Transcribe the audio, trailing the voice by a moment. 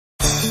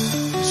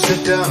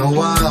Sit down a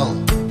while,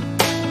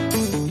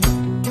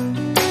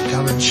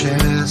 come and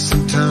share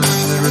some time.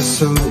 There are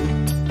so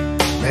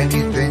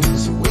many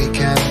things we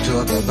can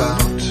talk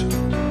about.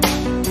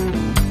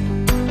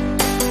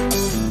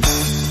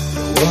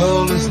 The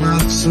world is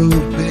not so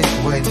big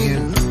when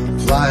you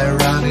fly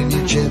around in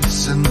your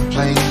jets and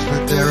planes,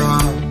 but there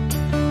are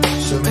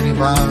so many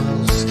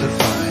miles to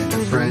find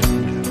a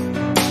friend.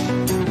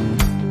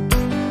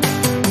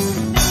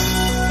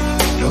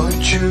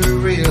 Don't you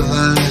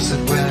realize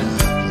that we're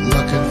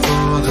looking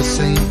for the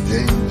same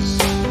things?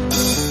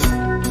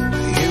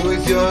 You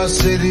with your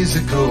cities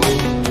of gold,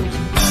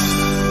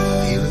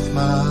 me with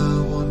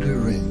my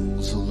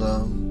wanderings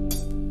alone.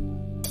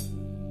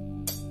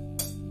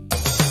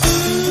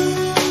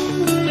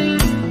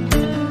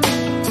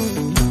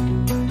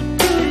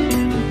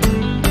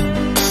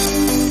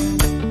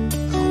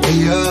 We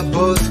are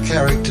both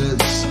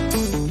characters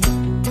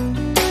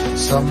in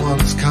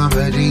someone's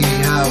comedy.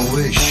 I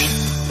wish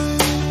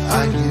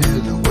I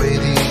knew the way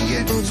the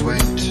endings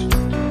went.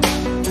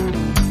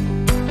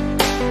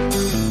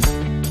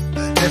 A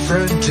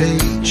different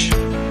age,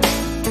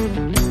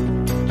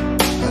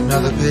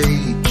 another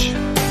page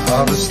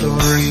of a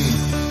story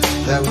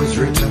that was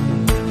written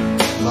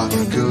long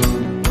ago.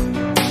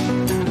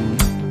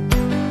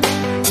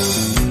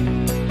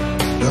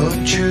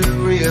 Don't you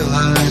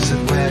realize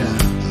that we're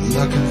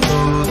looking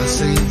for the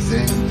same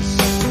things?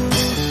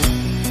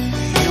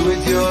 You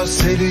with your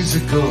cities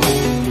of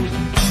gold,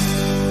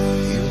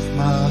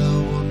 my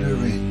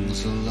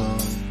wanderings alone.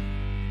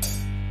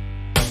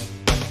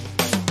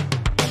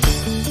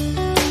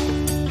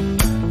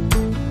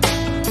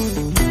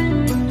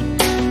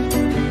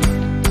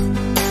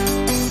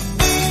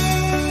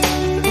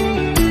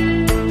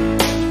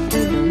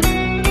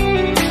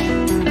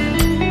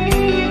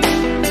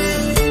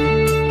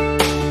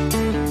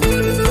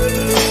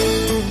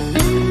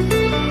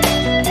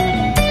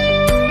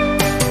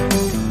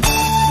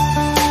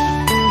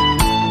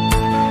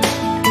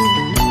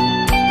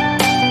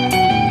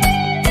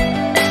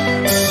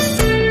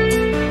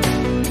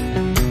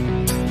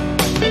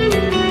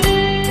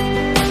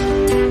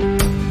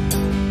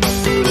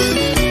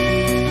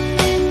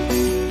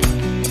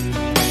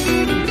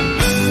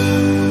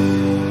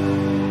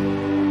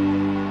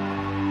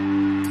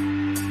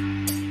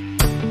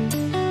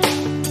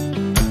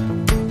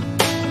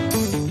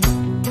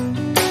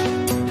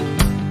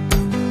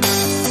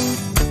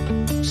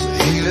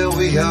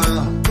 We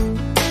are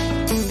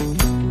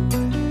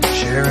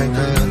sharing a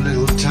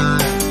little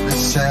time.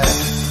 It's sad,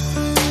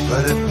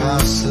 but it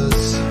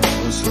passes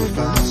oh so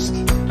fast.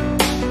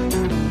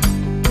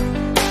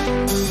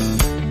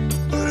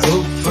 But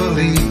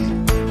hopefully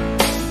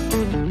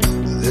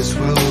this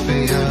will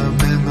be a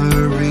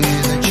memory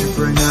that you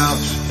bring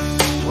out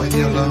when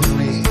you're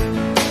lonely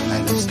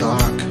and it's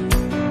dark.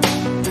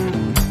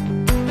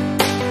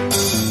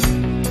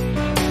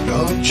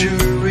 Don't you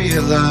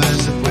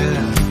realize that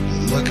we're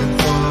looking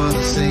for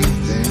the same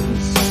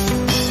things?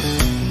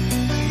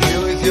 You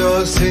with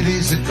your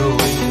cities of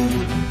gold,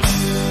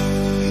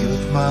 me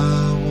with my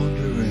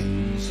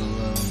wanderings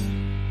alone.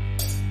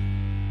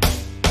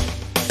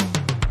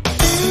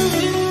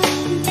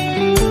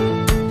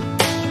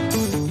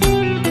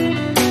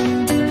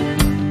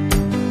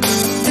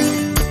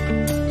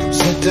 Come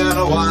sit down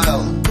a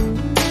while,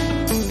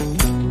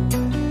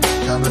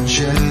 come and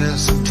share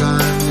some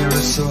time. There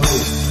are so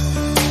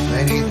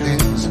many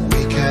things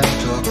we can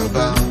talk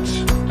about.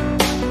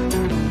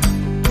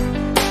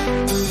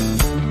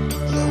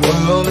 The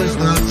world is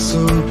not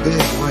so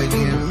big when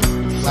you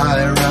fly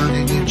around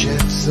in your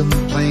jets and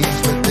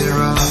planes, but there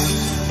are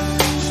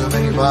so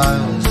many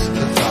miles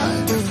to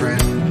find a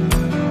friend.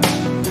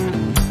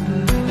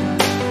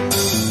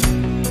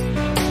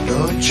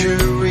 Don't you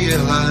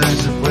realize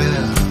that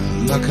we're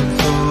looking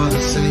for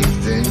the same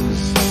things?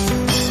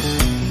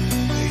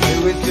 You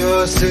with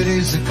your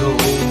cities of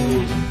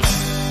gold,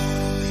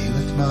 me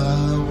with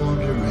my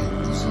wandering